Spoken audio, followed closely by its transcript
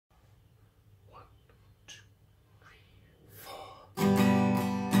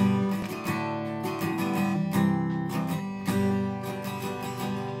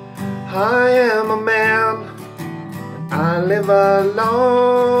I am a man, I live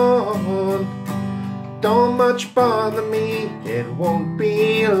alone. Don't much bother me, it won't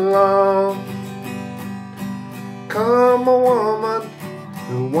be long. Come a woman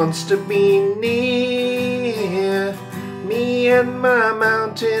who wants to be near me, and my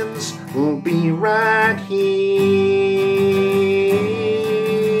mountains will be right here.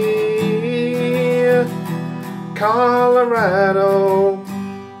 Colorado,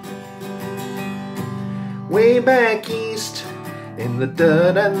 way back east in the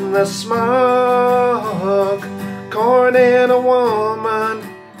dirt and the smog, courted a woman,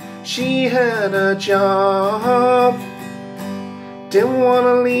 she had a job. Didn't want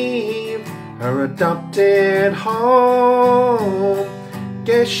to leave her adopted home.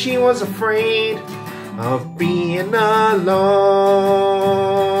 Guess she was afraid of being alone.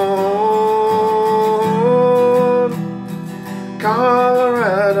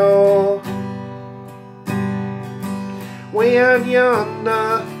 Colorado, way out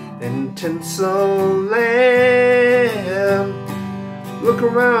yonder in tinsel land. Look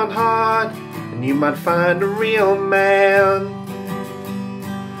around hard and you might find a real man.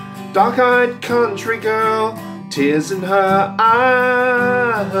 Dark-eyed country girl, tears in her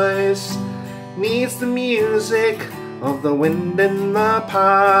eyes, needs the music of the wind in the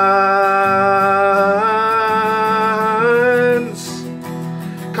pines.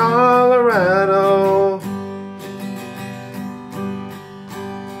 Colorado,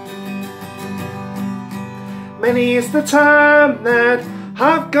 many's the time that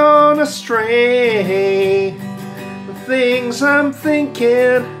I've gone astray. The things I'm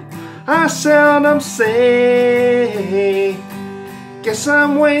thinking I seldom say. Guess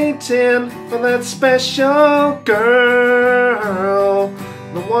I'm waiting for that special girl,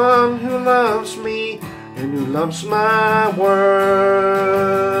 the one who loves me and who loves my world.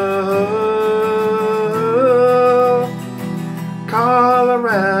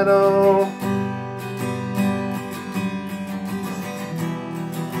 Colorado,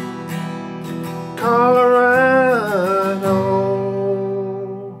 Colorado.